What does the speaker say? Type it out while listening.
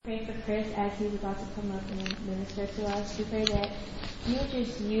Chris, as he's about to come up and minister to us, we pray that you would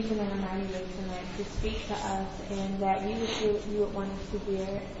just use him in a mighty way tonight to speak to us, and that we would hear what you would want us to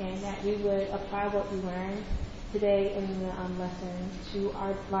hear, and that we would apply what we learned today in the lesson to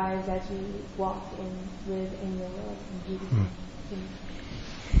our lives as we walk and live in your will. In Jesus' name.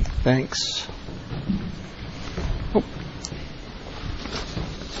 Thanks. Oh.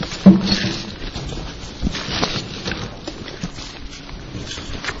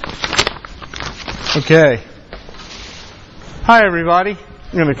 Okay. Hi, everybody.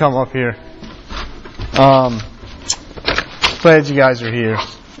 I'm going to come up here. Glad you guys are here,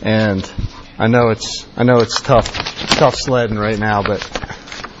 and I know it's tough sledding right now, but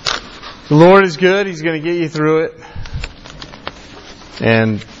the Lord is good. He's going to get you through it,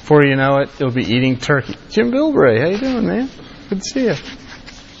 and before you know it, you'll be eating turkey. Jim Bilbray, how you doing, man? Good to see you.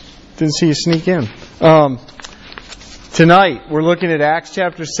 Didn't see you sneak in. Tonight, we're looking at Acts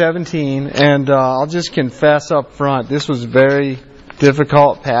chapter 17, and I'll just confess up front, this was a very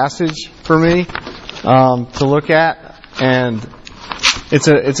difficult passage for me to look at, and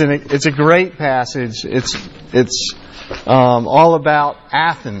it's a great passage. It's all about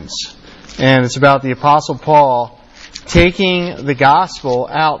Athens, and it's about the Apostle Paul taking the gospel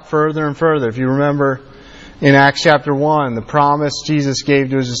out further and further. If you remember in Acts chapter 1, the promise Jesus gave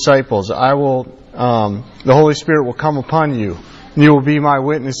to His disciples, the Holy Spirit will come upon you, and you will be my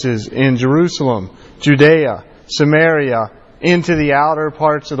witnesses in Jerusalem, Judea, Samaria, into the outer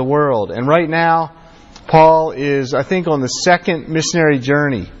parts of the world. And right now, Paul is, I think, on the second missionary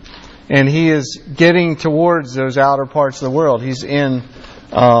journey, and he is getting towards those outer parts of the world. He's in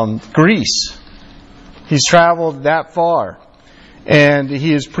Greece. He's traveled that far, and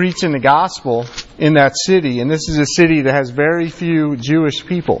he is preaching the gospel in that city. And this is a city that has very few Jewish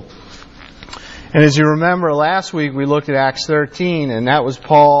people. And as you remember, last week we looked at Acts 13, and that was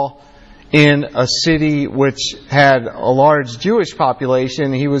Paul in a city which had a large Jewish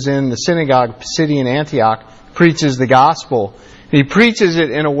population. He was in the synagogue city in Antioch, preaches the gospel. He preaches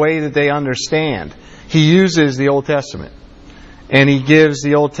it in a way that they understand. He uses the Old Testament. And he gives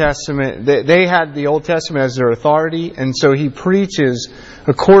the Old Testament, they had the Old Testament as their authority, and so he preaches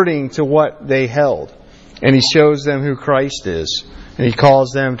according to what they held. And he shows them who Christ is. And he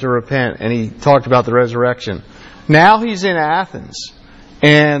calls them to repent. And he talked about the resurrection. Now he's in Athens.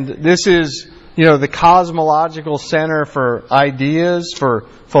 And this is, the cosmological center for ideas, for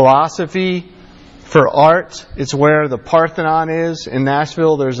philosophy, for art. It's where the Parthenon is. In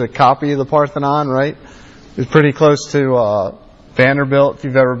Nashville, there's a copy of the Parthenon, right? It's pretty close to Vanderbilt, if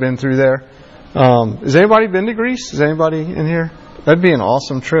you've ever been through there. Has anybody been to Greece? Is anybody in here? That'd be an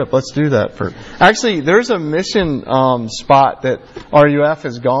awesome trip. Let's do that. Actually, there's a mission spot that RUF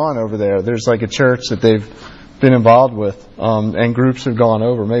has gone over there. There's like a church that they've been involved with, and groups have gone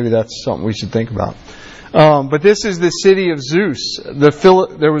over. Maybe that's something we should think about. But this is the city of Zeus.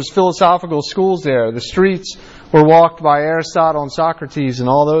 There was philosophical schools there. The streets were walked by Aristotle and Socrates and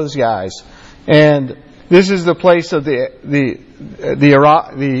all those guys. And this is the place of the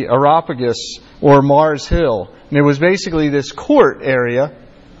Areopagus, or Mars Hill. And it was basically this court area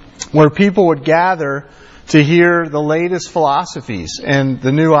where people would gather to hear the latest philosophies and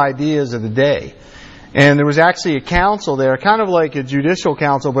the new ideas of the day. And there was actually a council there, kind of like a judicial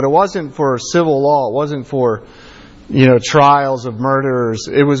council, but it wasn't for civil law. It wasn't for, trials of murderers.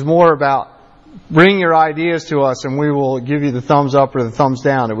 It was more about bring your ideas to us and we will give you the thumbs up or the thumbs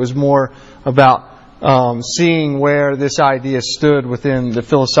down. It was more about seeing where this idea stood within the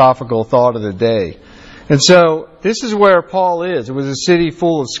philosophical thought of the day. And so this is where Paul is. It was a city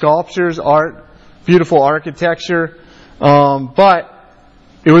full of sculptures, art, beautiful architecture, but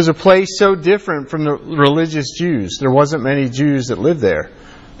it was a place so different from the religious Jews. There wasn't many Jews that lived there.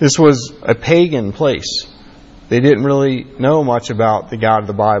 This was a pagan place. They didn't really know much about the God of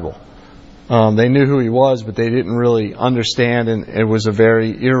the Bible. They knew who He was, but they didn't really understand, and it was a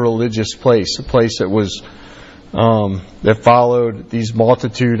very irreligious place, a place that was that followed these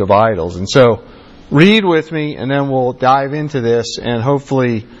multitude of idols. And so, read with me, and then we'll dive into this, and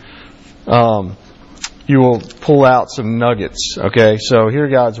hopefully you will pull out some nuggets. Okay, so hear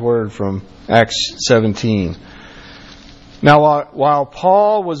God's Word from Acts 17. Now, while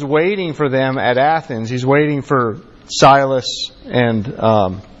Paul was waiting for them at Athens, he's waiting for Silas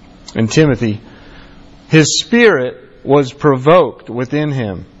and Timothy, his spirit was provoked within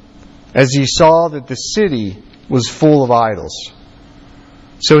him as he saw that the city was full of idols.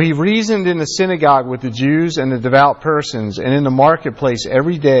 So he reasoned in the synagogue with the Jews and the devout persons, and in the marketplace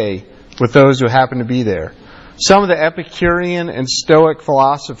every day with those who happened to be there. Some of the Epicurean and Stoic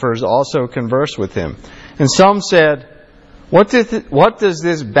philosophers also conversed with him. And some said, What does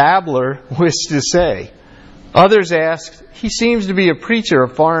this babbler wish to say? Others asked, he seems to be a preacher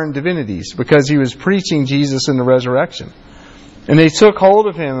of foreign divinities, because he was preaching Jesus in the resurrection. And they took hold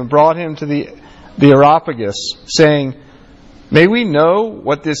of him and brought him to the Areopagus, saying, may we know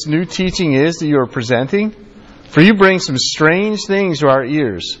what this new teaching is that you are presenting? For you bring some strange things to our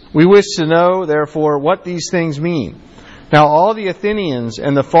ears. We wish to know, therefore, what these things mean. Now all the Athenians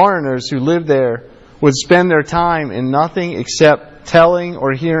and the foreigners who lived there would spend their time in nothing except telling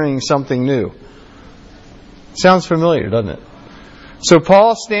or hearing something new. Sounds familiar, doesn't it? So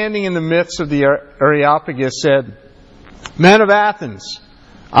Paul, standing in the midst of the Areopagus, said, men of Athens,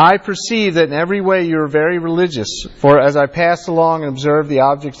 I perceive that in every way you are very religious, for as I passed along and observed the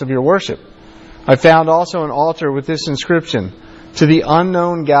objects of your worship, I found also an altar with this inscription, to the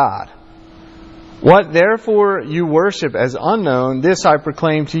unknown God. What therefore you worship as unknown, this I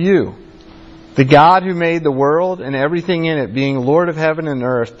proclaim to you. The God who made the world and everything in it, being Lord of heaven and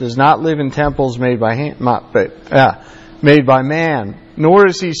earth, does not live in temples made by man, nor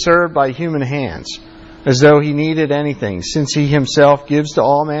is he served by human hands, as though he needed anything, since he himself gives to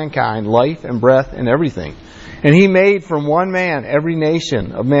all mankind life and breath and everything. And he made from one man every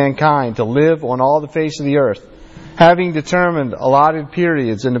nation of mankind to live on all the face of the earth, having determined allotted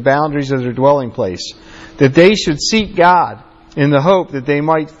periods and the boundaries of their dwelling place, that they should seek God in the hope that they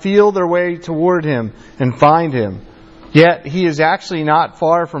might feel their way toward him and find him. Yet he is actually not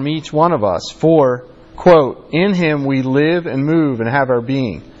far from each one of us, for, quote, in him we live and move and have our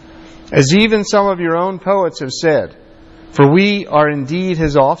being. As even some of your own poets have said, for we are indeed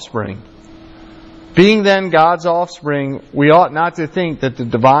his offspring. Being then God's offspring, we ought not to think that the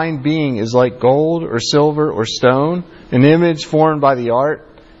divine being is like gold or silver or stone, an image formed by the art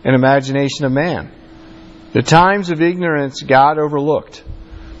and imagination of man. The times of ignorance God overlooked,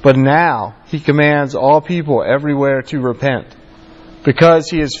 but now he commands all people everywhere to repent, because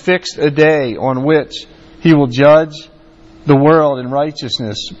he has fixed a day on which he will judge the world in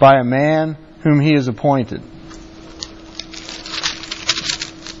righteousness by a man whom he has appointed.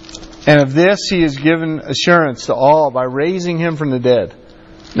 And of this he has given assurance to all by raising him from the dead.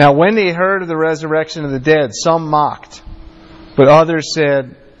 Now when they heard of the resurrection of the dead, some mocked, but others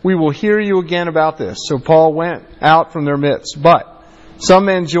said, we will hear you again about this. So Paul went out from their midst. But some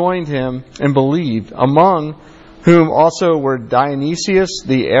men joined him and believed, among whom also were Dionysius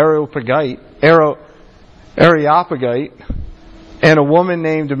the Areopagite, and a woman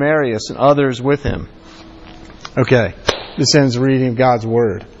named Damaris, and others with him. Okay, this ends the reading of God's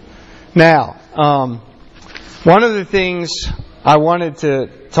Word. Now, one of the things I wanted to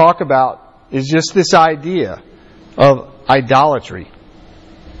talk about is just this idea of idolatry.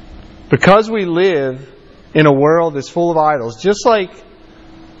 Because we live in a world that's full of idols, just like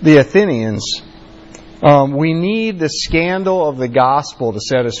the Athenians, we need the scandal of the gospel to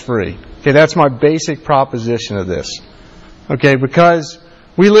set us free. Okay, that's my basic proposition of this. Okay, because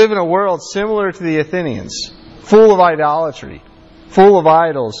we live in a world similar to the Athenians, full of idolatry, full of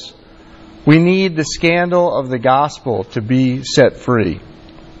idols. We need the scandal of the gospel to be set free.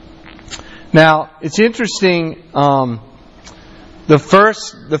 Now, it's interesting. The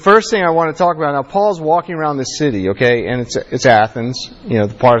first thing I want to talk about now. Paul's walking around the city, okay, and it's Athens. You know,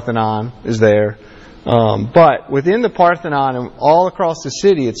 the Parthenon is there, but within the Parthenon and all across the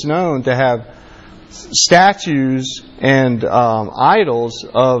city, it's known to have statues and idols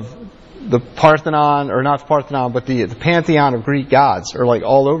of the Parthenon, or not the Parthenon, but the pantheon of Greek gods, are like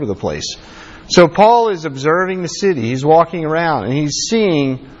all over the place. So Paul is observing the city. He's walking around and he's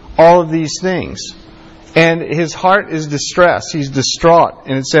seeing all of these things. And his heart is distressed. He's distraught.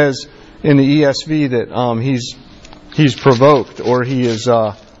 And it says in the ESV that he's provoked, or he is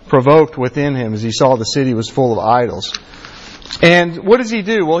provoked within him as he saw the city was full of idols. And what does he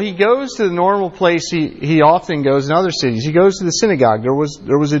do? Well, he goes to the normal place he often goes in other cities. He goes to the synagogue. There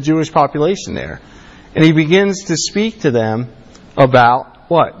was a Jewish population there. And he begins to speak to them about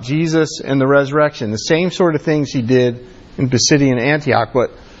what? Jesus and the resurrection. The same sort of things he did in Pisidian Antioch.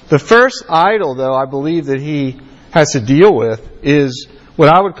 But the first idol, though, I believe that he has to deal with is what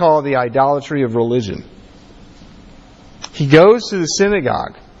I would call the idolatry of religion. He goes to the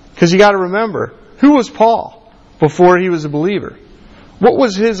synagogue. Because you got to remember, who was Paul before he was a believer? What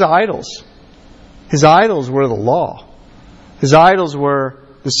was his idols? His idols were the law. His idols were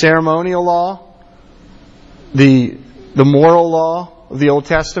the ceremonial law, the moral law of the Old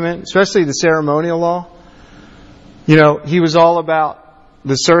Testament, especially the ceremonial law. You know, he was all about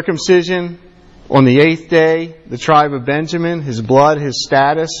the circumcision on the 8th day, the tribe of Benjamin, his blood, his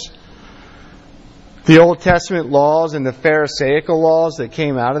status, the Old Testament laws and the Pharisaical laws that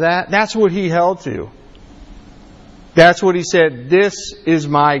came out of that. That's what he held to. That's what he said. This is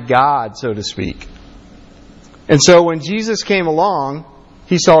my God, so to speak. And so when Jesus came along,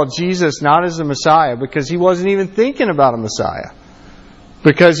 he saw Jesus not as the Messiah because he wasn't even thinking about a Messiah.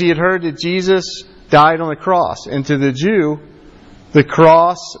 Because he had heard that Jesus died on the cross. And to the Jew, the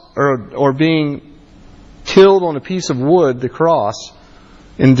cross, or being killed on a piece of wood, the cross,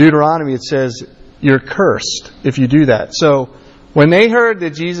 in Deuteronomy it says, you're cursed if you do that. So when they heard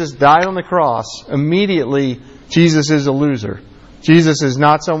that Jesus died on the cross, immediately Jesus is a loser. Jesus is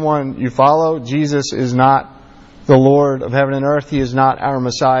not someone you follow. Jesus is not the Lord of heaven and earth. He is not our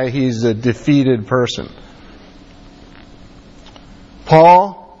Messiah. He is a defeated person.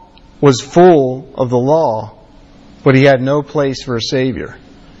 Paul was full of the law, but he had no place for a Savior.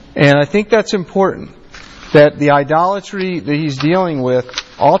 And I think that's important, that the idolatry that he's dealing with,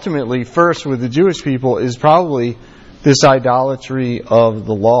 ultimately, first with the Jewish people, is probably this idolatry of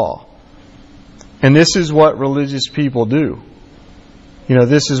the law. And this is what religious people do.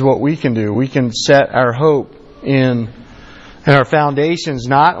 This is what we can do. We can set our hope in our foundations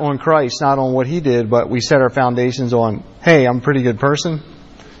not on Christ, not on what He did, but we set our foundations on, hey, I'm a pretty good person.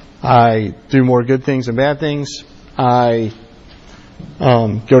 I do more good things than bad things. I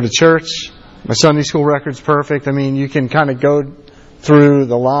go to church. My Sunday school record's perfect. I mean, you can kind of go through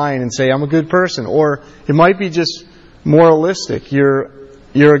the line and say, I'm a good person. Or it might be just moralistic. You're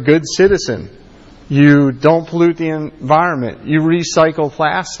a good citizen. You don't pollute the environment. You recycle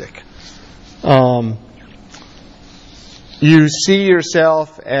plastic. You see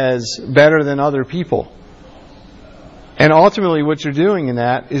yourself as better than other people. And ultimately what you're doing in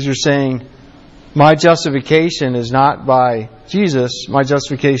that is you're saying, my justification is not by Jesus. My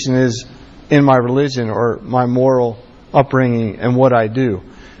justification is in my religion or my moral upbringing and what I do.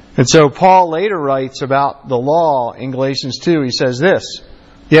 And so Paul later writes about the law in Galatians 2. He says this,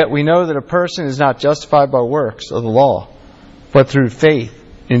 yet we know that a person is not justified by works of the law, but through faith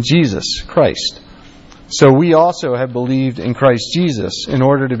in Jesus Christ. So we also have believed in Christ Jesus in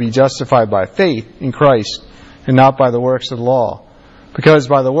order to be justified by faith in Christ and not by the works of the law. Because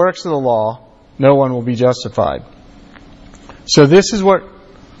by the works of the law, no one will be justified. So this is what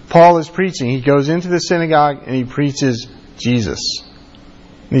Paul is preaching. He goes into the synagogue and he preaches Jesus.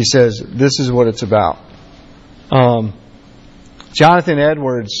 And he says, this is what it's about. Jonathan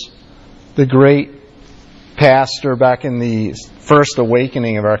Edwards, the great pastor back in the first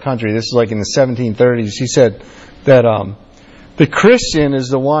awakening of our country, this is like in the 1730s, he said that the Christian is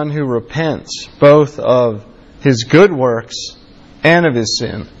the one who repents both of his good works and of his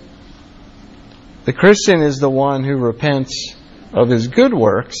sin. The Christian is the one who repents of his good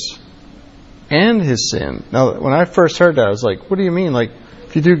works and his sin. Now, when I first heard that, I was like, what do you mean? Like,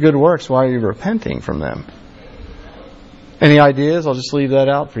 if you do good works, why are you repenting from them? Any ideas? I'll just leave that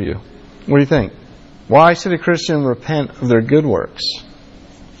out for you. What do you think? Why should a Christian repent of their good works?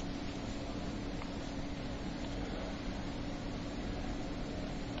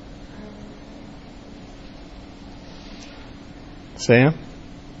 Sam?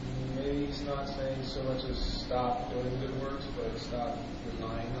 Maybe he's not saying so much as stop doing good works, but stop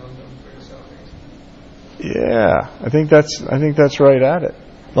relying on them for your salvation. Yeah, I think that's right at it.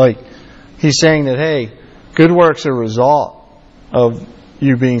 Like, he's saying that, hey, good works are a result of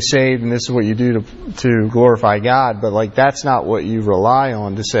you being saved, and this is what you do to glorify God. But like, that's not what you rely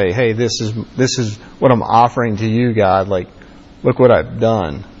on to say, hey, this is what I'm offering to you, God. Like, look what I've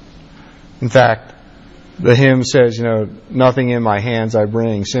done. In fact, the hymn says, nothing in my hands I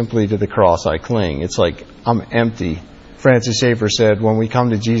bring, simply to the cross I cling. It's like, I'm empty. Francis Schaeffer said, when we come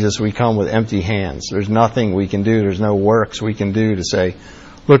to Jesus, we come with empty hands. There's nothing we can do. There's no works we can do to say,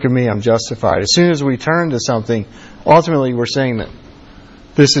 look at me, I'm justified. As soon as we turn to something, ultimately we're saying that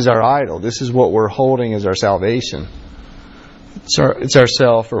this is our idol. This is what we're holding as our salvation. It's our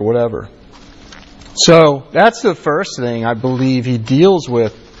self or whatever. So that's the first thing I believe he deals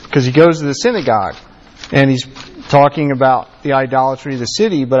with, because he goes to the synagogue and he's talking about the idolatry of the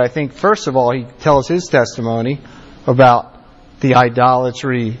city. But I think first of all he tells his testimony about the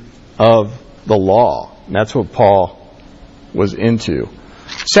idolatry of the law. And that's what Paul was into.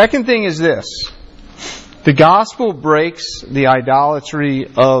 Second thing is this. The gospel breaks the idolatry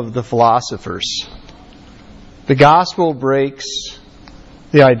of the philosophers. The gospel breaks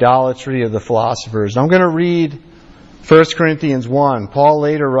the idolatry of the philosophers. I'm going to read 1 Corinthians 1. Paul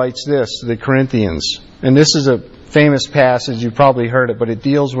later writes this to the Corinthians. And this is a famous passage. You've probably heard it, but it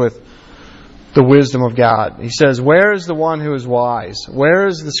deals with the wisdom of God. He says, where is the one who is wise? Where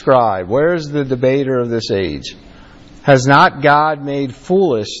is the scribe? Where is the debater of this age? Has not God made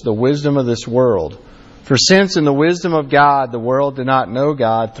foolish the wisdom of this world? For since in the wisdom of God the world did not know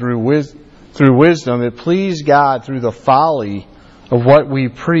God through through wisdom. It pleased God through the folly of what we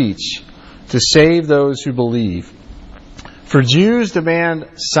preach to save those who believe. For Jews demand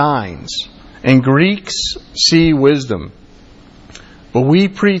signs, and Greeks see wisdom. But we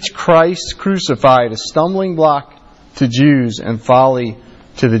preach Christ crucified, a stumbling block to Jews and folly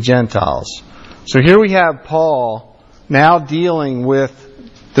to the Gentiles. So here we have Paul now dealing with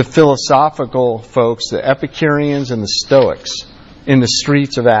the philosophical folks, the Epicureans and the Stoics, in the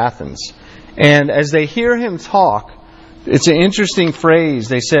streets of Athens. And as they hear him talk, it's an interesting phrase.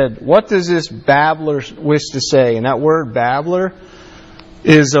 They said, "What does this babbler wish to say?" And that word babbler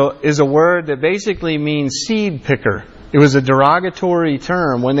is a word that basically means seed picker. It was a derogatory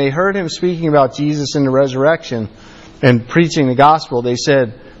term. When they heard him speaking about Jesus and the resurrection and preaching the gospel, they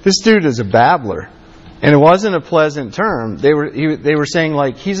said, "This dude is a babbler." And it wasn't a pleasant term. They were saying,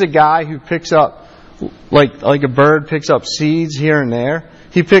 like, he's a guy who picks up, like a bird picks up seeds here and there.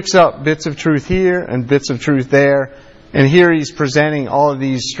 He picks up bits of truth here and bits of truth there. And here he's presenting all of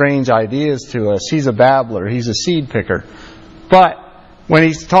these strange ideas to us. He's a babbler. He's a seed picker. But when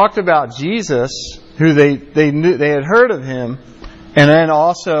he talked about Jesus, who they knew, they had heard of him, and then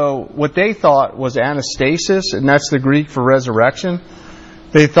also what they thought was anastasis, and that's the Greek for resurrection.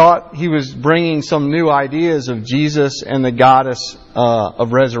 They thought he was bringing some new ideas of Jesus and the goddess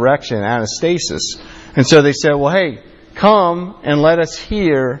of resurrection, anastasis. And so they said, well, hey, come and let us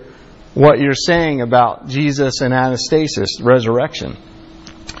hear what you're saying about Jesus and anastasis, resurrection.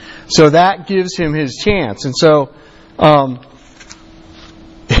 So that gives him his chance. And so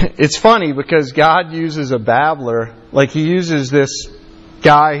it's funny because God uses a babbler, like he uses this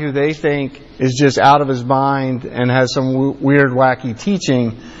guy who they think is just out of his mind and has some weird, wacky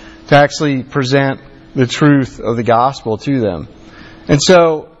teaching to actually present the truth of the gospel to them. And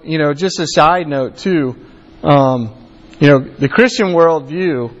so, just a side note too, the Christian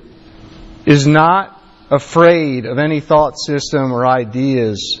worldview is not afraid of any thought system or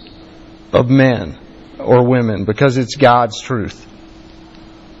ideas of men or women because it's God's truth.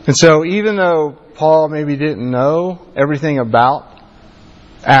 And so even though Paul maybe didn't know everything about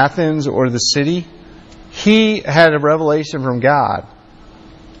Athens or the city, he had a revelation from God,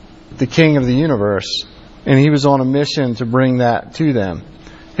 the King of the universe, and he was on a mission to bring that to them.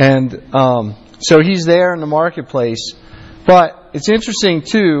 And so he's there in the marketplace. But it's interesting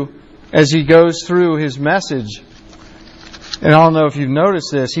too, as he goes through his message, and I don't know if you've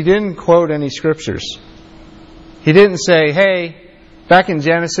noticed this, he didn't quote any scriptures. He didn't say, hey, back in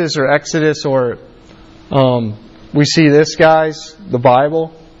Genesis or Exodus or we see this, guys, the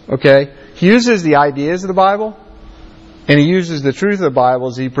Bible, okay? He uses the ideas of the Bible and he uses the truth of the Bible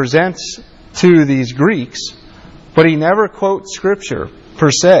as he presents to these Greeks, but he never quotes Scripture per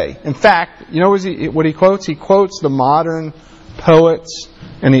se. In fact, you know what he quotes? He quotes the modern poets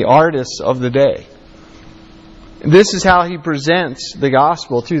and the artists of the day. This is how he presents the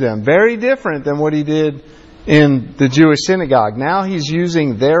gospel to them. Very different than what he did in the Jewish synagogue. Now he's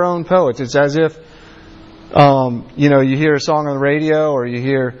using their own poets. It's as if you hear a song on the radio, or you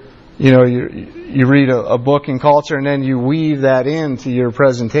hear, you read a book in culture, and then you weave that into your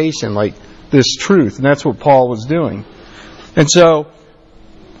presentation, like this truth. And that's what Paul was doing. And so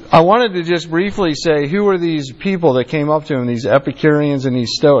I wanted to just briefly say, who are these people that came up to him, these Epicureans and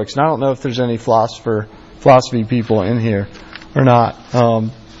these Stoics? And I don't know if there's any philosophy people in here or not.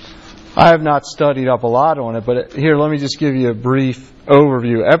 I have not studied up a lot on it, but here, let me just give you a brief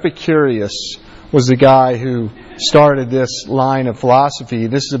overview. Epicurus was the guy who started this line of philosophy.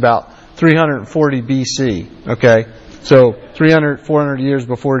 This is about 340 BC, okay? So 400 years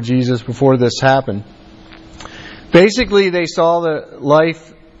before Jesus, before this happened. Basically, they saw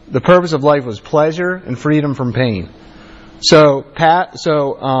the purpose of life was pleasure and freedom from pain. So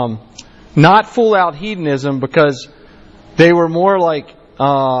not full out hedonism, because they were more like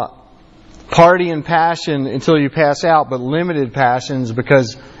party and passion until you pass out, but limited passions,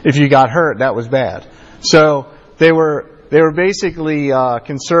 because if you got hurt, that was bad. So they were basically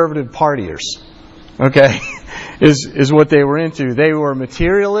conservative partiers. Okay, is what they were into. They were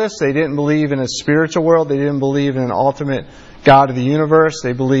materialists. They didn't believe in a spiritual world. They didn't believe in an ultimate God of the universe.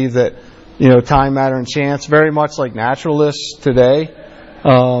 They believed that time, matter, and chance, very much like naturalists today.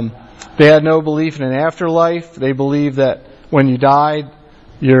 They had no belief in an afterlife. They believed that when you died,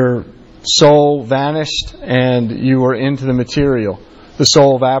 your soul vanished and you were into the material. The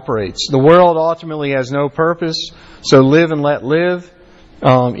soul evaporates. The world ultimately has no purpose, so live and let live.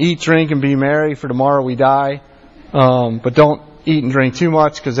 Eat, drink, and be merry, for tomorrow we die. But don't eat and drink too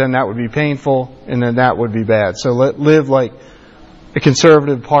much, because then that would be painful, and then that would be bad. So live like a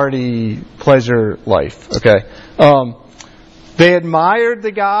conservative party pleasure life. Okay. They admired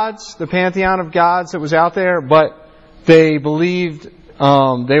the gods, the pantheon of gods that was out there, but they believed they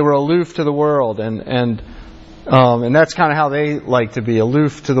were aloof to the world, and that's kind of how they like to be,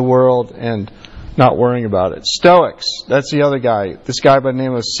 aloof to the world and not worrying about it. Stoics, that's the other guy. This guy by the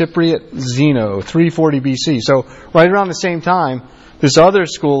name of Cypriot Zeno, 340 BC. So right around the same time, this other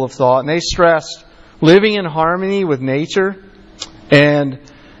school of thought, and they stressed living in harmony with nature, and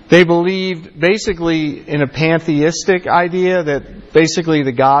they believed basically in a pantheistic idea that basically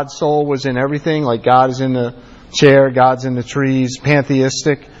the God soul was in everything, like God is in the chair, God's in the trees,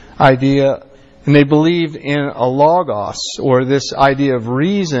 pantheistic idea. And they believed in a logos, or this idea of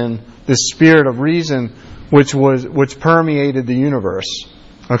reason, this spirit of reason, which permeated the universe.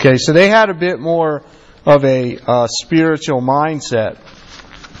 Okay, so they had a bit more of a spiritual mindset,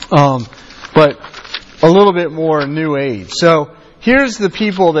 but a little bit more New Age. So here's the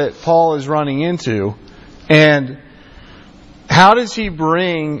people that Paul is running into, and how does he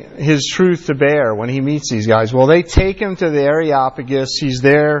bring his truth to bear when he meets these guys? Well, they take him to the Areopagus. He's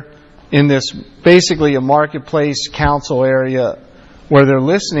there in this basically a marketplace council area where they're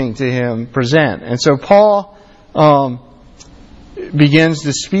listening to him present. And so Paul begins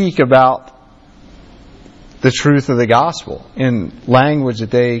to speak about the truth of the gospel in language that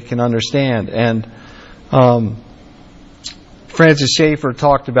they can understand. And Francis Schaeffer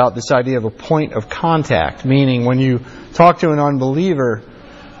talked about this idea of a point of contact, meaning when you talk to an unbeliever,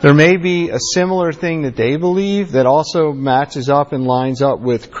 there may be a similar thing that they believe that also matches up and lines up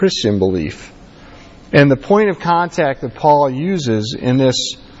with Christian belief. And the point of contact that Paul uses in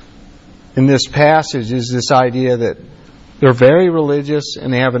this passage is this idea that they're very religious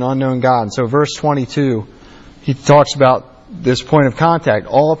and they have an unknown God. And so verse 22, he talks about this point of contact.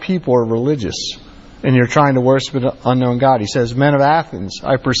 All people are religious, and you're trying to worship an unknown God. He says, "Men of Athens,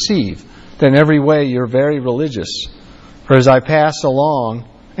 I perceive that in every way you're very religious. For as I passed along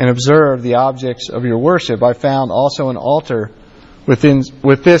and observed the objects of your worship, I found also an altar with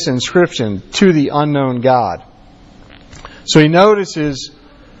this inscription, to the unknown God." So he notices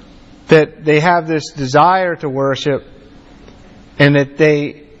that they have this desire to worship, and that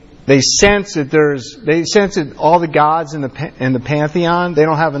they sense that all the gods in the pantheon, they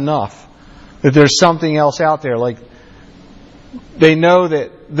don't have enough. That there's something else out there. Like, they know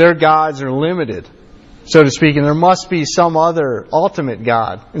that their gods are limited, so to speak, and there must be some other ultimate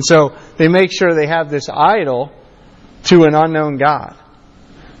God. And so they make sure they have this idol to an unknown God.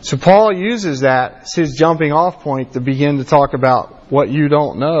 So Paul uses that as his jumping off point to begin to talk about what you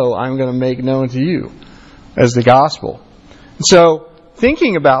don't know, I'm going to make known to you as the gospel. And so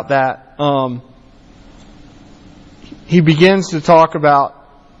thinking about that, he begins to talk about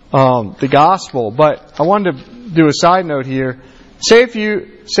the gospel. But I wanted to do a side note here. Say if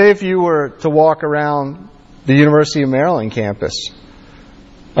you were to walk around the University of Maryland campus,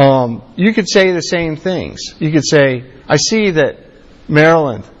 you could say the same things. You could say, I see that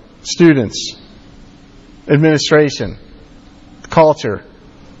Maryland students, administration, culture,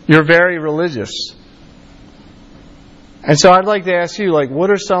 you're very religious. And so I'd like to ask you, like, what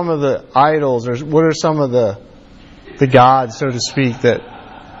are some of the idols, or what are some of the gods, so to speak, that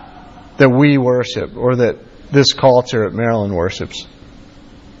we worship, or that this culture at Maryland worships?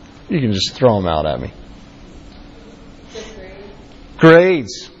 You can just throw them out at me.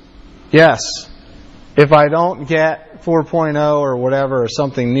 Grades. Yes. If I don't get 4.0 or whatever, or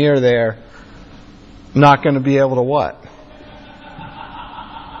something near there, I'm not going to be able to what?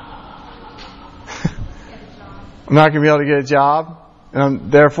 I'm not going to be able to get a job,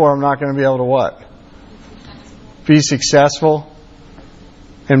 and therefore I'm not going to be able to what? Be successful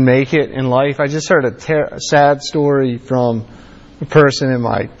and make it in life. I just heard a sad story from a person in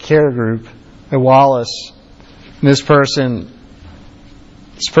my care group at Wallace. And this person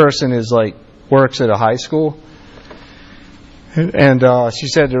is works at a high school, and she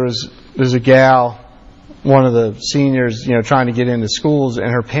said there's a gal, one of the seniors, trying to get into schools,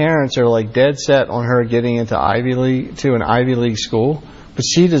 and her parents are dead set on her getting into an Ivy League school, but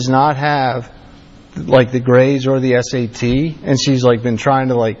she does not have the grades or the SAT, and she's been trying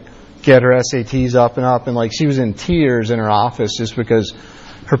to get her SATs up, and she was in tears in her office just because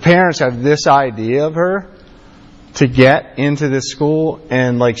her parents have this idea of her to get into this school,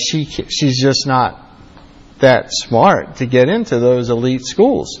 and she's just not that smart to get into those elite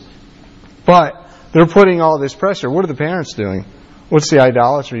schools. But they're putting all this pressure. What are the parents doing? What's the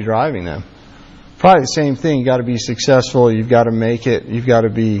idolatry driving them? Probably the same thing. You've got to be successful. You've got to make it. You've got to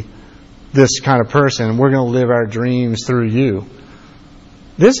be this kind of person. We're going to live our dreams through you.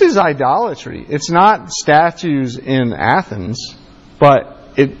 This is idolatry. It's not statues in Athens, but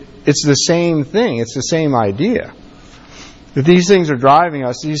it's the same thing. It's the same idea. If these things are driving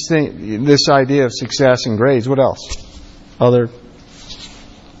us, this idea of success and grades, what else? Other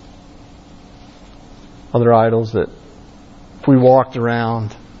idols that if we walked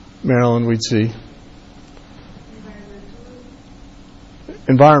around Maryland we'd see.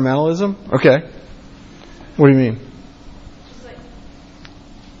 Environmentalism? Okay. What do you mean?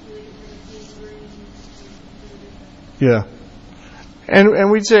 Yeah.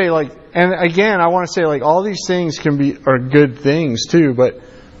 And we'd say and again, I want to say all these things are good things too, but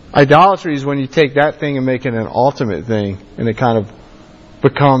idolatry is when you take that thing and make it an ultimate thing, and it kind of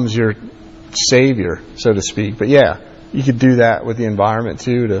becomes your savior, so to speak. But yeah, you could do that with the environment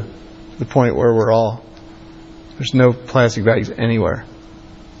too, to the point where there's no plastic bags anywhere,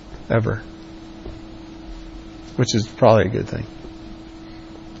 ever, which is probably a good thing.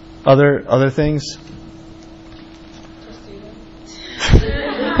 Other things?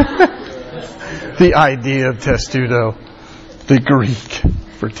 The idea of testudo, the Greek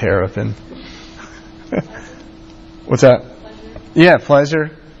for terrapin. What's that? Pleasure. Yeah,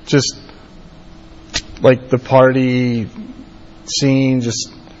 pleasure. Just like the party scene,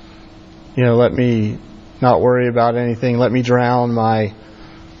 just, let me not worry about anything. Let me drown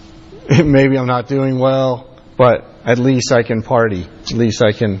maybe I'm not doing well, but at least I can party. At least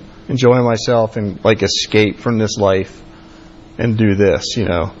I can enjoy myself and escape from this life and do this,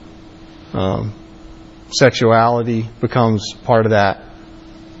 Sexuality becomes part of that.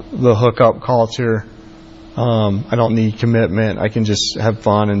 The hookup culture. I don't need commitment. I can just have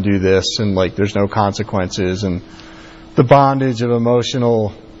fun and do this, and there's no consequences. And the bondage of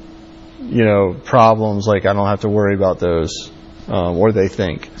emotional, problems. I don't have to worry about those, or they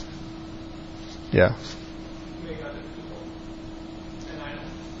think. Yeah.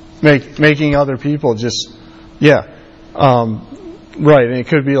 Making other people just, yeah. Right, and it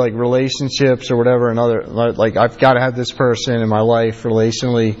could be relationships or whatever. I've got to have this person in my life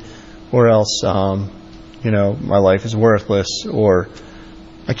relationally, or else, my life is worthless, or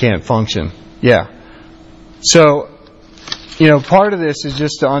I can't function. Yeah. So, part of this is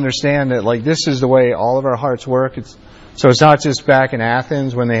just to understand that this is the way all of our hearts work. So it's not just back in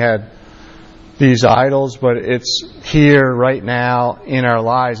Athens when they had these idols, but it's here right now in our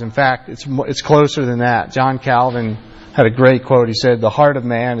lives. In fact, it's closer than that. John Calvin had a great quote. He said, "The heart of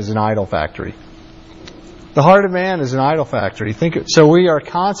man is an idol factory." The heart of man is an idol factory. So we are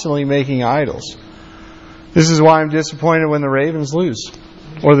constantly making idols. This is why I'm disappointed when the Ravens lose,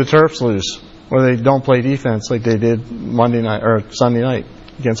 or the Terps lose, or they don't play defense like they did Monday night or Sunday night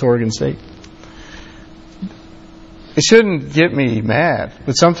against Oregon State. It shouldn't get me mad,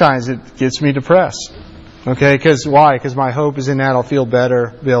 but sometimes it gets me depressed. Okay, why? Because my hope is in that I'll feel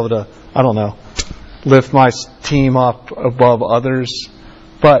better, be able to, lift my team up above others.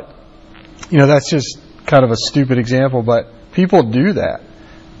 But, that's just kind of a stupid example, but people do that,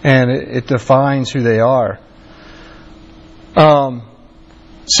 and it defines who they are.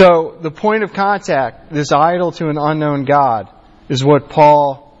 So the point of contact, this idol to an unknown God, is what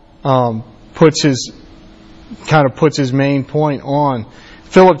Paul puts his main point on.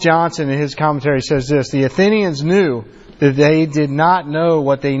 Philip Johnson in his commentary says this: the Athenians knew that they did not know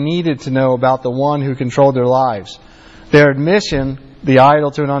what they needed to know about the one who controlled their lives. Their admission, the idol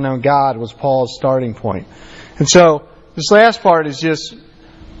to an unknown God, was Paul's starting point. And so this last part is just,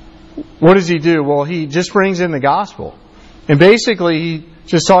 what does he do? Well, he just brings in the gospel. And basically he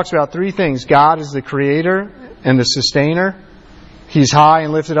just talks about three things. God is the creator and the sustainer. He's high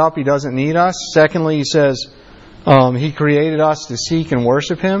and lifted up. He doesn't need us. Secondly, he says He created us to seek and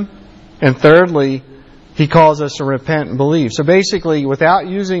worship Him. And thirdly, He calls us to repent and believe. So basically, without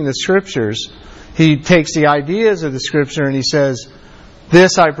using the Scriptures, He takes the ideas of the Scripture and He says,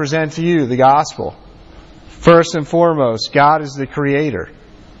 this I present to you, the gospel. First and foremost, God is the Creator.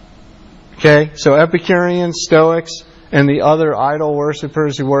 Okay? So Epicureans, Stoics, and the other idol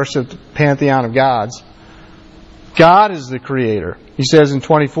worshippers who worship the pantheon of gods, God is the Creator. He says in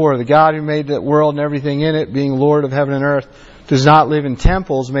 24, the God who made the world and everything in it, being Lord of heaven and earth, does not live in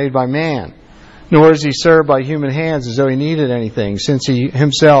temples made by man, nor is He served by human hands as though He needed anything, since He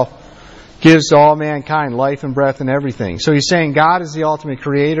Himself gives to all mankind life and breath and everything. So He's saying God is the ultimate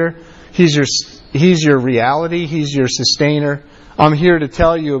Creator. He's your reality. He's your sustainer. I'm here to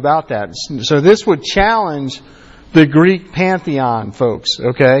tell you about that. So this would challenge the Greek pantheon, folks,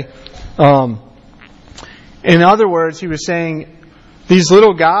 okay? In other words, he was saying, these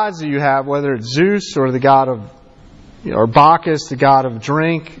little gods that you have, whether it's Zeus or the god of, or Bacchus, the god of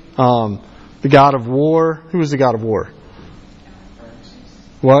drink, the god of war. Who was the god of war?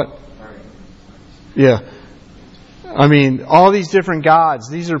 What? Yeah. I mean, all these different gods,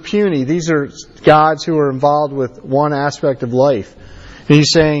 these are puny. These are gods who are involved with one aspect of life. And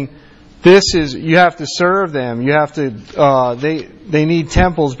he's saying, you have to serve them. You have to, they need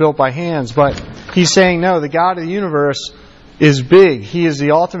temples built by hands. But he's saying, no, the God of the universe is big. He is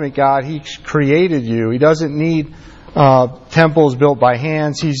the ultimate God. He created you. He doesn't need temples built by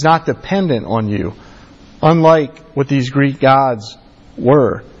hands. He's not dependent on you, unlike what these Greek gods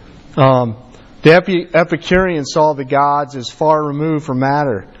were. The Epicureans saw the gods as far removed from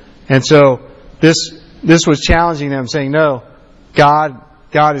matter. And so this was challenging them, saying, no, God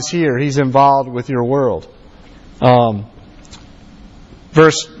is here. He's involved with your world.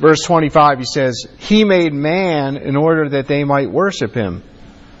 Verse 25, he says, He made man in order that they might worship Him.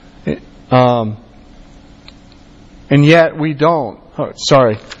 And yet we don't.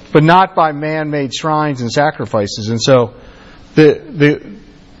 But not by man-made shrines and sacrifices. And so the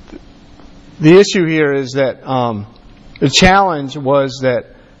issue here is that the challenge was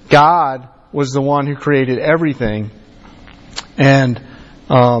that God was the one who created everything, and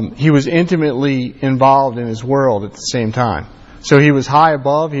He was intimately involved in His world at the same time. So He was high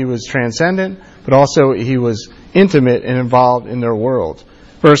above, He was transcendent, but also He was intimate and involved in their world.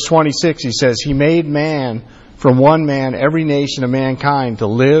 Verse 26, He says, He made man from one man, every nation of mankind, to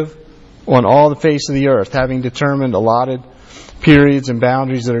live on all the face of the earth, having determined allotted periods and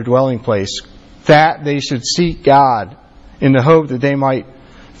boundaries of their dwelling place, that they should seek God in the hope that they might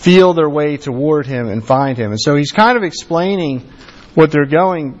feel their way toward Him and find Him. And so He's kind of explaining what they're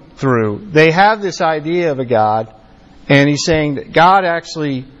going through. They have this idea of a God, and He's saying that God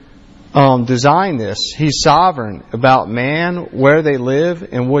actually designed this. He's sovereign about man, where they live,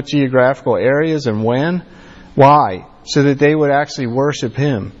 in what geographical areas, and when. Why? So that they would actually worship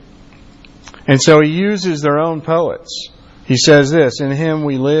Him. And so He uses their own poets. He says this, In Him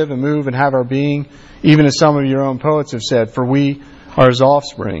we live and move and have our being, even as some of your own poets have said, for we are His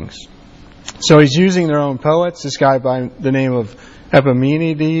offsprings. So He's using their own poets, this guy by the name of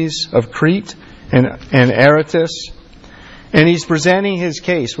Epimenides of Crete and Aratus. And he's presenting his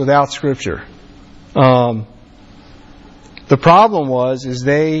case without Scripture. The problem is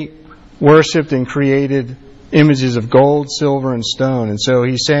they worshipped and created images of gold, silver, and stone. And so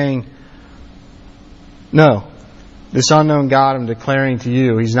he's saying, no, this unknown God I'm declaring to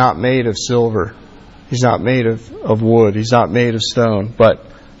you, He's not made of silver. He's not made of wood. He's not made of stone. But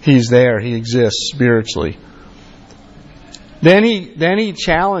He's there. He exists spiritually. Then he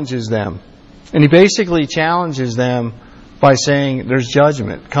challenges them. And he basically challenges them by saying there's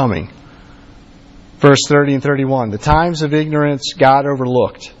judgment coming. Verse 30 and 31. The times of ignorance God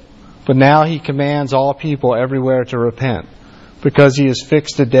overlooked, but now He commands all people everywhere to repent, because He has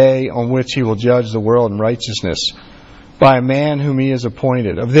fixed a day on which He will judge the world in righteousness by a man whom He has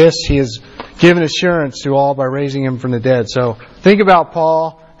appointed. Of this He has given assurance to all by raising Him from the dead. So think about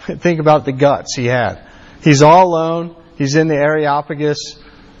Paul. Think about the guts he had. He's all alone. He's in the Areopagus.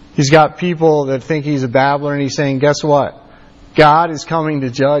 He's got people that think he's a babbler, and he's saying, guess what? God is coming to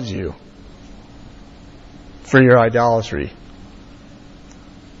judge you for your idolatry.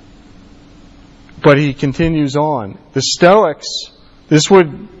 But he continues on. The Stoics, this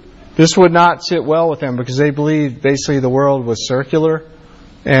would not sit well with them, because they believed basically the world was circular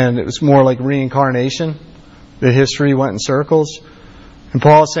and it was more like reincarnation. The history went in circles. And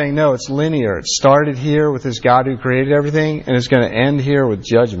Paul is saying, no, it's linear. It started here with this God who created everything, and it's going to end here with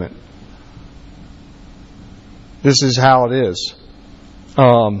judgment. This is how it is.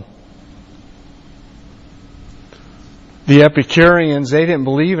 The Epicureans, they didn't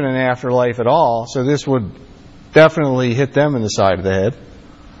believe in an afterlife at all, so this would definitely hit them in the side of the head.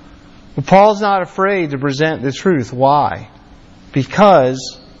 But Paul's not afraid to present the truth. Why?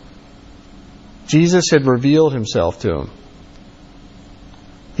 Because Jesus had revealed Himself to him.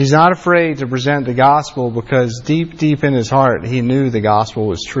 He's not afraid to present the gospel because deep, deep in his heart, he knew the gospel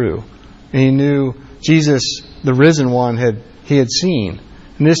was true. And he knew Jesus, the risen one, he had seen.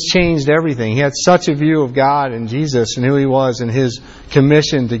 And this changed everything. He had such a view of God and Jesus and who He was and His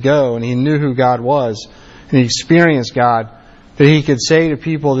commission to go. And he knew who God was. And he experienced God, that he could say to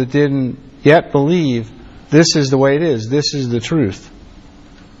people that didn't yet believe, this is the way it is. This is the truth.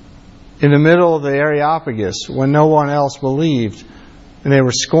 In the middle of the Areopagus, when no one else believed, and they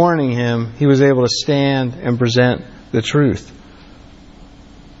were scorning him, he was able to stand and present the truth.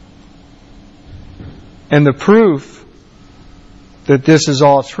 And the proof that this is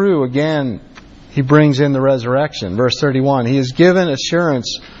all true, again, he brings in the resurrection. Verse 31, He has given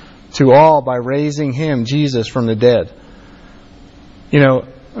assurance to all by raising Him, Jesus, from the dead. You know,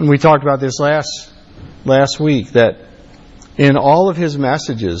 and we talked about this last week, that in all of His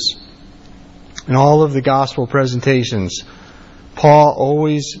messages, in all of the gospel presentations, Paul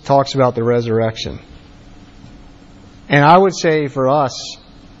always talks about the resurrection. And I would say for us,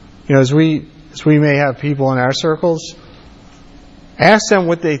 as we may have people in our circles, ask them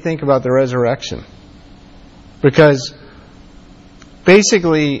what they think about the resurrection. Because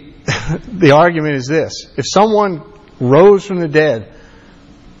basically, the argument is this: if someone rose from the dead,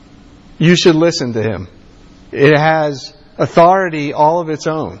 you should listen to him. It has authority all of its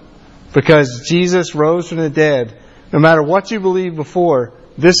own. Because Jesus rose from the dead, no matter what you believed before,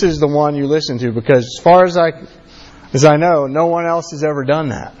 this is the one you listen to. Because as far as I know, no one else has ever done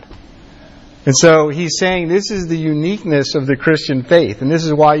that. And so he's saying this is the uniqueness of the Christian faith. And this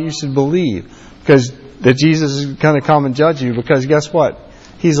is why you should believe. Because that Jesus is going to come and judge you. Because guess what?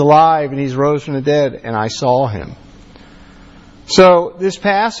 He's alive and He's rose from the dead and I saw Him. So this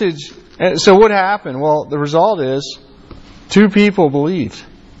passage, so what happened? Well, the result is 2 people believed.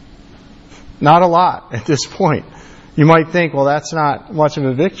 Not a lot at this point. You might think, well, that's not much of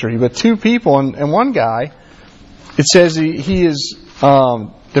a victory. But 2 people, and one guy, it says he is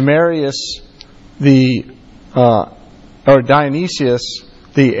Dionysius the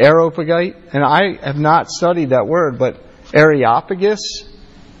Areopagite. And I have not studied that word, but Areopagus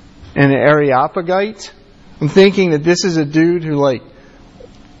and Areopagite. I'm thinking that this is a dude who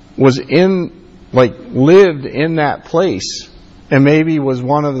lived in that place and maybe was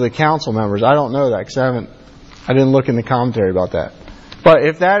one of the council members. I don't know that because I didn't look in the commentary about that. But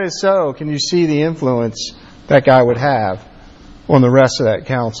if that is so, can you see the influence that guy would have on the rest of that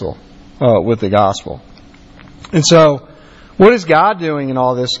council with the gospel? And so, what is God doing in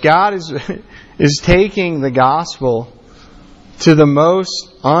all this? God is taking the gospel to the most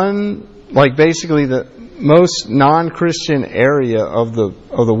basically the most non-Christian area of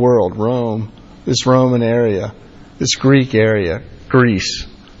the world, Rome, this Roman area, this Greek area, Greece,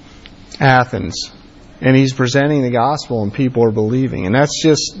 Athens. And He's presenting the gospel and people are believing. And that's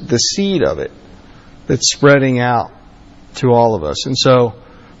just the seed of it that's spreading out to all of us. And so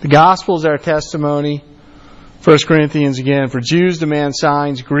the gospel is our testimony. 1 Corinthians again, for Jews demand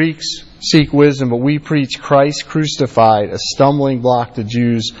signs, Greeks seek wisdom, but we preach Christ crucified, a stumbling block to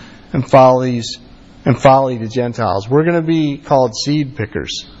Jews and folly to Gentiles. We're going to be called seed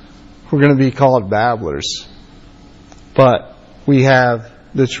pickers. We're going to be called babblers. But we have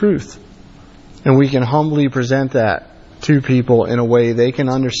the truth. And we can humbly present that to people in a way they can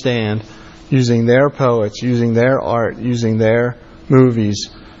understand, using their poets, using their art, using their movies,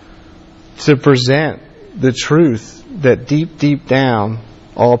 to present the truth that deep, deep down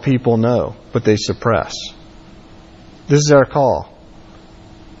all people know, but they suppress. This is our call.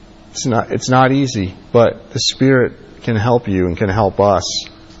 It's not easy, but the Spirit can help you and can help us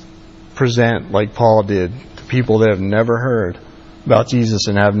present, like Paul did, to people that have never heard about Jesus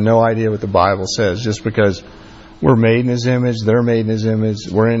and have no idea what the Bible says, just because we're made in His image, they're made in His image,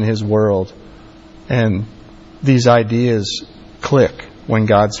 we're in His world. And these ideas click when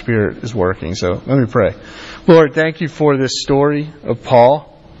God's Spirit is working. So let me pray. Lord, thank You for this story of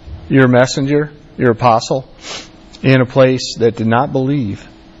Paul, Your messenger, Your apostle, in a place that did not believe.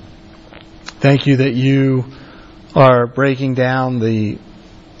 Thank You that You are breaking down the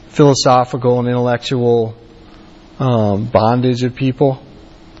philosophical and intellectual bondage of people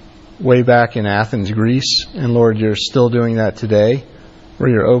way back in Athens, Greece. And Lord, You're still doing that today, where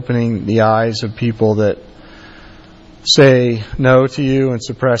You're opening the eyes of people that say no to You and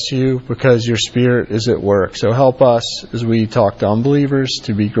suppress You because Your Spirit is at work. So help us as we talk to unbelievers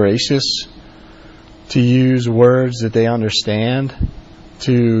to be gracious, to use words that they understand,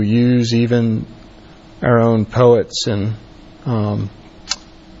 to use even our own poets and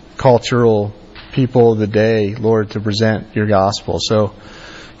cultural people of the day, Lord, to present Your gospel. So,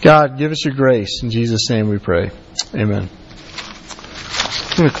 God, give us Your grace. In Jesus' name we pray. Amen.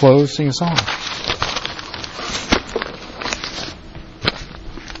 I'm going to close, sing a song.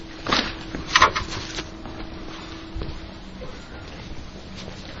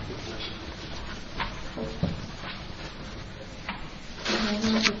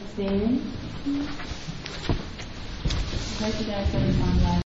 Sing. I'd like you guys to sing